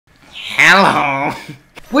Hello.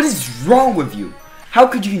 What is wrong with you? How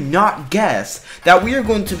could you not guess that we are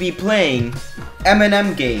going to be playing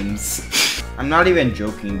M&M games? I'm not even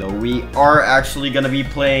joking though. We are actually going to be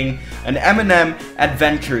playing an M&M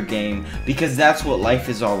adventure game because that's what life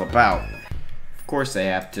is all about. Of course I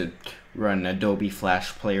have to run Adobe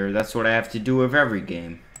Flash Player. That's what I have to do with every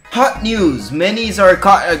game. Hot news! Minis are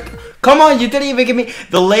caught. Come on, you didn't even give me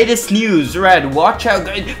the latest news. Red, watch out.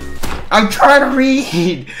 I'm trying to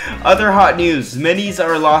read. Other hot news. Minis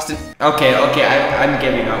are lost in. Okay, I'm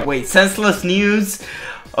giving up. Wait, senseless news.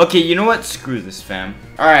 Okay, you know what? Screw this, fam.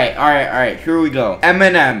 Alright. Here we go.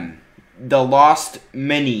 M&M, The Lost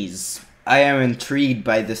Minis. I am intrigued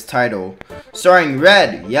by this title. Starring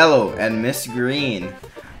Red, Yellow, and Miss Green.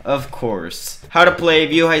 Of course. How to play,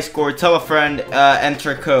 view high score, tell a friend,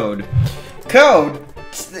 enter code. Code?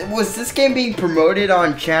 Was this game being promoted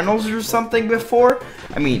on channels or something before?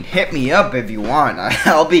 I mean, hit me up if you want.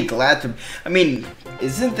 I'll be glad to. I mean,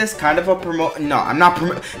 isn't this kind of a promote? No, I'm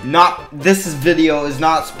not this video is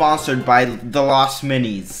not sponsored by The Lost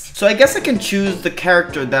Minis. So I guess I can choose the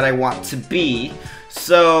character that I want to be.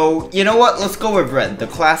 So, you know what? Let's go with Red, the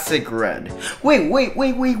classic Red. Wait,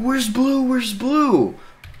 where's Blue? Where's Blue?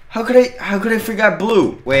 How could I forget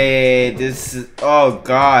Blue? Wait, this is, oh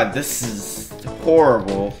god, this is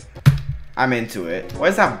horrible. I'm into it. Why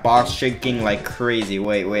is that box shaking like crazy?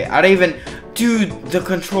 Wait, I don't even, dude, the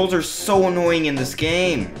controls are so annoying in this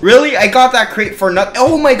game. Really? I got that crate for nothing.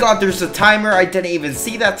 Oh my god, there's a timer. I didn't even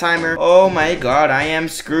see that timer. Oh my god, I am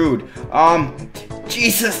screwed.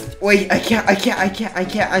 Jesus, wait, I can't,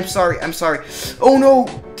 I'm sorry. Oh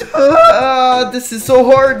no, this is so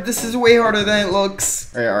hard. This is way harder than it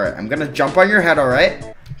looks. All right, I'm gonna jump on your head, all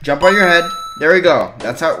right? Jump on your head. There we go.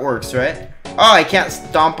 That's how it works, right? Oh, I can't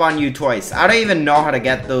stomp on you twice. I don't even know how to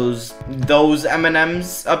get those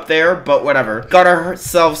M&Ms up there, but whatever. Got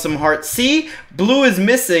ourselves some hearts. See? Blue is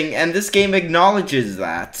missing, and this game acknowledges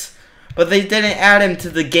that. But they didn't add him to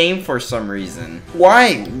the game for some reason.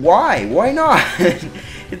 Why? Why not?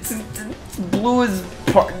 it's Blue is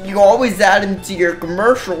part. You always add him to your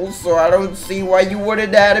commercials, so I don't see why you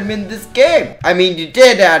wouldn't add him in this game. I mean, you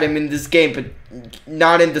did add him in this game, but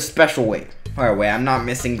not in the special way. Alright, wait, I'm not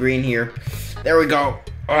missing green here. There we go.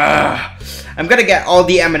 Ugh. I'm gonna get all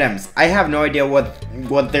the M&Ms. I have no idea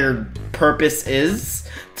what their purpose is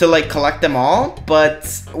to like collect them all,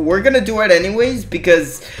 but we're gonna do it anyways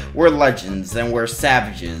because we're legends and we're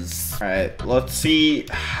savages. Alright, let's see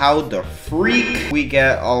how the freak we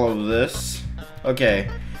get all of this.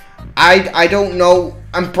 Okay. I don't know.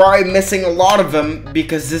 I'm probably missing a lot of them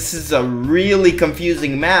because this is a really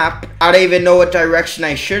confusing map. I don't even know what direction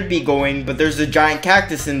I should be going, but there's a giant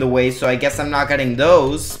cactus in the way, so I guess I'm not getting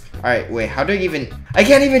those. Alright, wait, how do I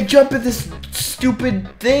can't even jump at this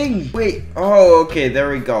stupid thing. Wait, oh, okay, there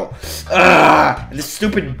we go. This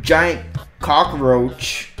stupid giant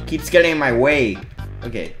cockroach keeps getting in my way.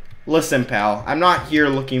 Okay, listen, pal, I'm not here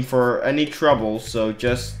looking for any trouble, so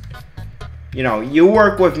just, you know, you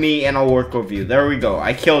work with me and I'll work with you. There we go.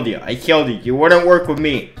 I killed you. You wouldn't work with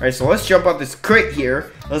me. Alright, so let's jump out this crate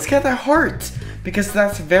here. Let's get that heart, because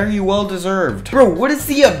that's very well deserved. Bro, what is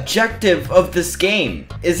the objective of this game?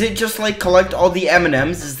 Is it just like collect all the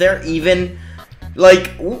M&Ms? Is there even, like,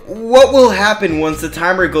 what will happen once the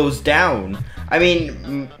timer goes down? I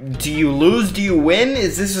mean, do you lose? Do you win?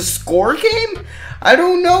 Is this a score game? I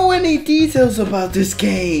don't know any details about this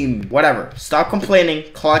game. Whatever. Stop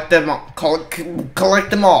complaining. Collect them all.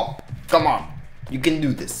 Collect them all. Come on. You can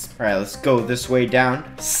do this. Alright, let's go this way down.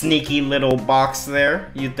 Sneaky little box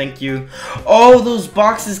there. You think you... Oh, those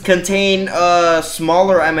boxes contain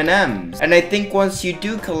smaller M&Ms. And I think once you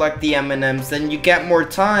do collect the M&Ms, then you get more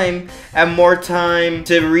time and more time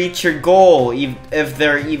to reach your goal, if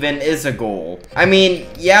there even is a goal. I mean,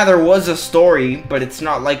 yeah, there was a story, but it's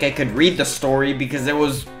not like I could read the story because it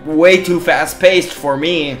was way too fast-paced for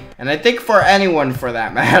me. And I think for anyone for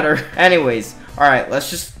that matter. Anyways, alright, let's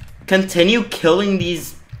just continue killing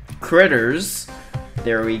these critters.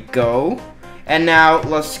 There we go. And now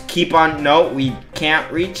let's keep on. No, we can't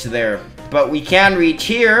reach there, but we can reach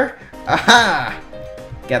here. Aha!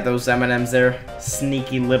 Get those M&Ms there.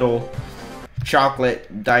 Sneaky little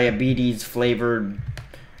chocolate diabetes flavored.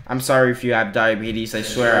 I'm sorry if you have diabetes. I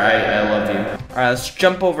swear I love you. All right, let's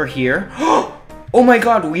jump over here. Oh my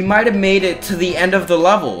god, we might have made it to the end of the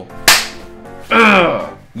level.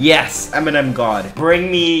 Ugh. Yes, M&M God. Bring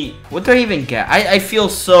me... What do I even get? I feel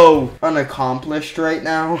so unaccomplished right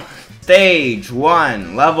now. Stage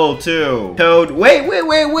 1, level 2. Code...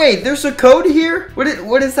 Wait. There's a code here?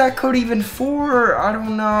 What is that code even for? I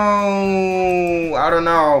don't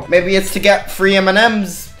know. Maybe it's to get free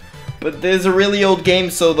M&Ms But there's a really old game,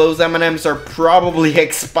 so those M&Ms are probably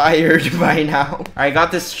expired by now. I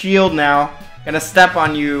got this shield now. Gonna step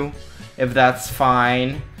on you, if that's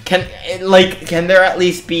fine. Can there at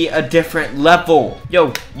least be a different level?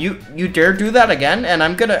 Yo, you dare do that again? And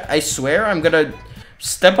I swear I'm gonna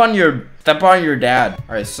step on your dad.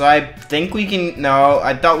 All right, so I think we can. No,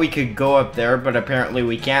 I thought we could go up there, but apparently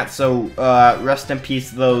we can't. So rest in peace,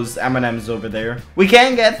 those M&Ms over there. We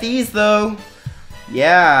can get these though.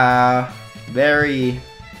 Yeah, very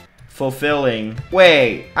fulfilling.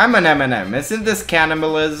 Wait, I'm an M&M. Isn't this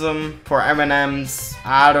cannibalism for M&Ms?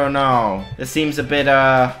 I don't know. This seems a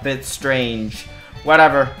bit strange.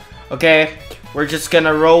 Whatever. Okay, we're just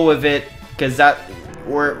gonna roll with it because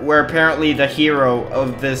we're apparently the hero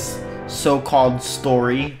of this so-called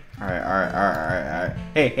story. All right.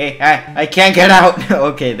 Hey, I can't get out.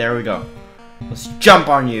 Okay, there we go. Let's jump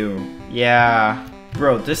on you. Yeah.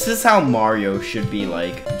 Bro, this is how Mario should be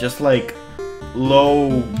like. Just like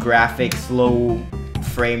low graphics, low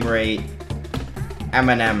frame rate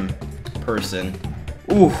M&M person.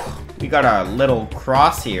 Ooh, we got a little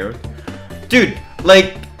cross here. Dude,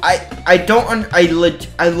 like I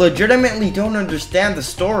legitimately don't understand the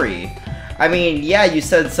story. I mean, yeah, you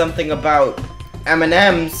said something about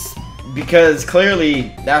M&Ms because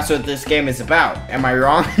clearly that's what this game is about. Am I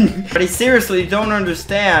wrong? But I seriously don't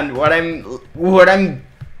understand what I'm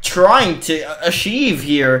trying to achieve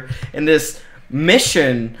here in this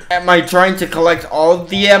mission. Am I trying to collect all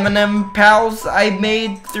the M&M pals I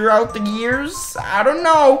made throughout the years? I don't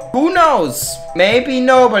know. Who knows? Maybe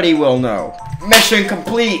nobody will know. Mission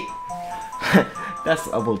complete. That's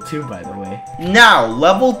level 2, by the way. Now,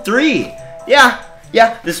 level 3.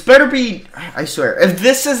 Yeah, this better be, I swear, if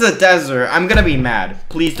this is a desert, I'm gonna be mad.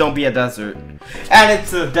 Please don't be a desert. And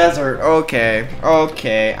it's a desert, okay,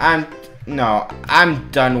 I'm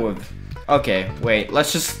done with, okay, wait,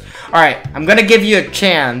 let's just, alright, I'm gonna give you a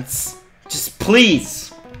chance. Just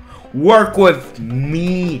please, work with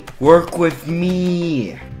me.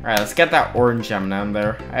 Alright, let's get that orange M&M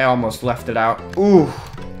there. I almost left it out. Ooh,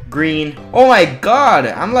 green. Oh my god,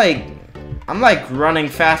 I'm like running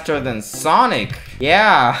faster than Sonic.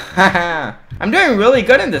 Yeah, I'm doing really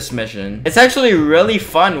good in this mission. It's actually really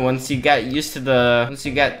fun once you get used to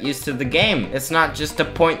the game. It's not just a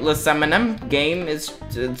pointless M&M game.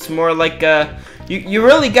 It's more like you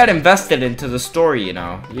really get invested into the story. You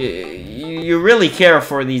know, you really care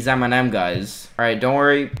for these M&M guys. All right, don't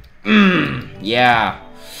worry. Yeah.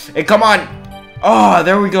 Hey, come on. Oh,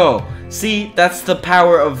 there we go. See, that's the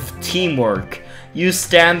power of teamwork. You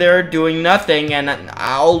stand there doing nothing, and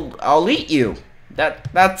I'll eat you.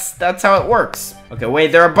 That's how it works. Okay,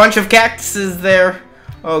 wait, there are a bunch of cactuses there.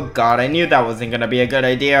 Oh god, I knew that wasn't gonna be a good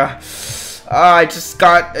idea. I just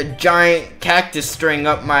got a giant cactus string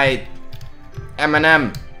up my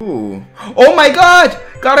M&M. Ooh. Oh my god!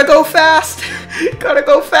 Gotta go fast! Gotta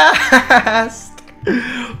go fast!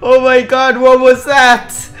 Oh my god, what was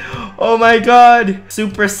that? Oh my god!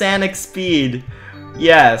 Supersonic speed.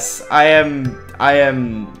 Yes, I'm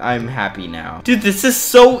happy now. Dude, this is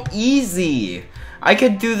so easy. I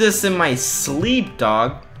could do this in my sleep,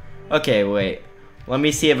 dog. Okay, wait. Let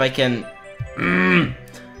me see if I can...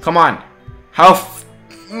 Come on. How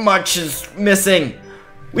much is missing?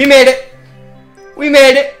 We made it. We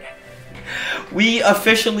made it. We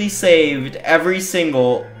officially saved every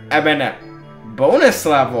single M&M bonus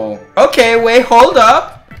level. Okay, wait, hold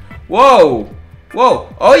up. Whoa.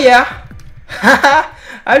 Whoa. Oh, yeah. Haha.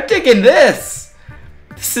 I'm taking this.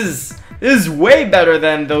 This is way better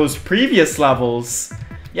than those previous levels.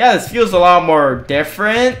 Yeah, this feels a lot more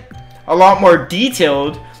different, a lot more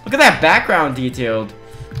detailed. Look at that background detailed.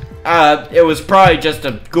 It was probably just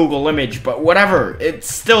a Google image, but whatever.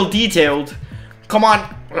 It's still detailed. Come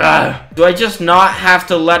on. Ugh. Do I just not have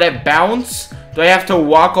to let it bounce? Do I have to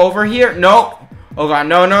walk over here? No. Oh god,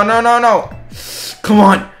 no, no, no, no, no. Come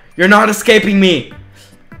on. You're not escaping me.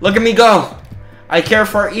 Look at me go. I care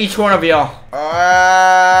for each one of y'all.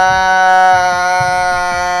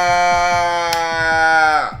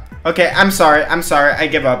 Okay, I'm sorry. I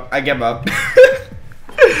give up.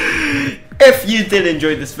 If you did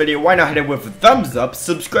enjoy this video, why not hit it with a thumbs up?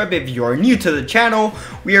 Subscribe if you are new to the channel.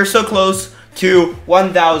 We are so close to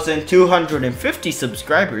 1,250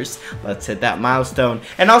 subscribers. Let's hit that milestone,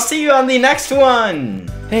 and I'll see you on the next one.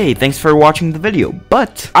 Hey, thanks for watching the video,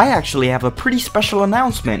 but I actually have a pretty special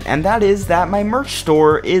announcement, and that is that my merch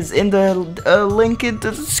store is in the link in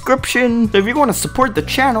the description. So if you want to support the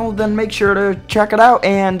channel, then make sure to check it out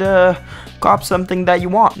and cop something that you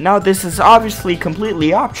want. Now this is obviously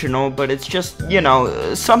completely optional, but it's just, you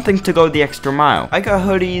know, something to go the extra mile. I got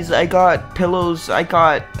hoodies, I got pillows, I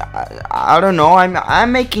don't know,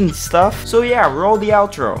 I'm making stuff. So yeah, roll the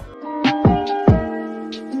outro.